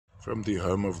From the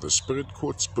home of the spirit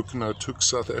quartz, Buchenhout,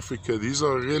 South Africa. These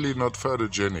are really not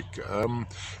photogenic.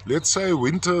 Let's say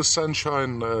winter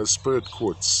sunshine spirit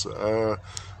quartz.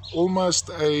 Almost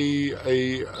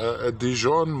a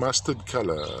Dijon mustard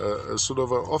color, a sort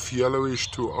of a off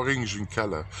yellowish to orange in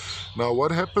color. Now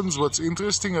what happens, what's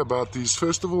interesting about these,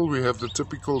 first of all we have the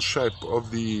typical shape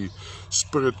of the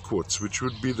spirit quartz, which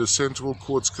would be the central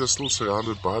quartz crystal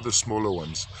surrounded by the smaller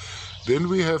ones. Then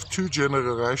we have two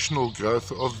generational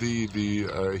growth of the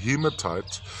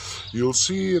hematite. You'll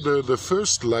see the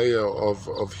first layer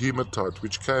of hematite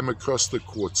which came across the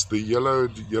quartz, the yellow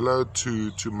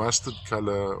to mustard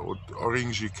color or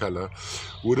orangey color,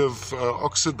 would have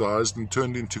oxidized and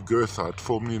turned into goethite,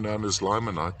 formerly known as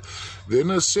limonite. Then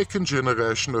a second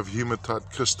generation of hematite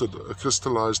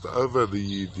crystallized over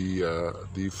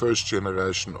the first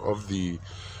generation of the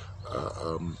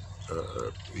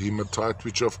hematite,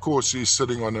 which of course is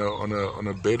sitting on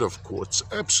a bed of quartz,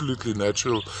 absolutely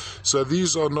natural. So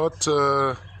these are not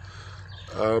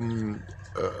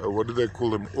what do they call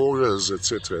them, auras,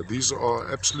 etc. These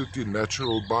are absolutely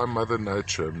natural by Mother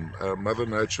Nature, Mother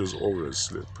Nature's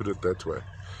auras, let's put it that way.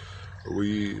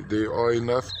 There are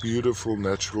enough beautiful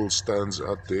natural stones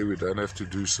out there. We don't have to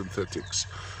do synthetics.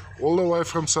 All the way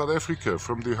from South Africa,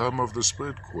 from the home of the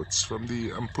spirit quartz, from the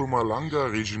Mpumalanga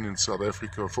region in South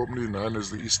Africa, formerly known as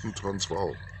the Eastern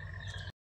Transvaal.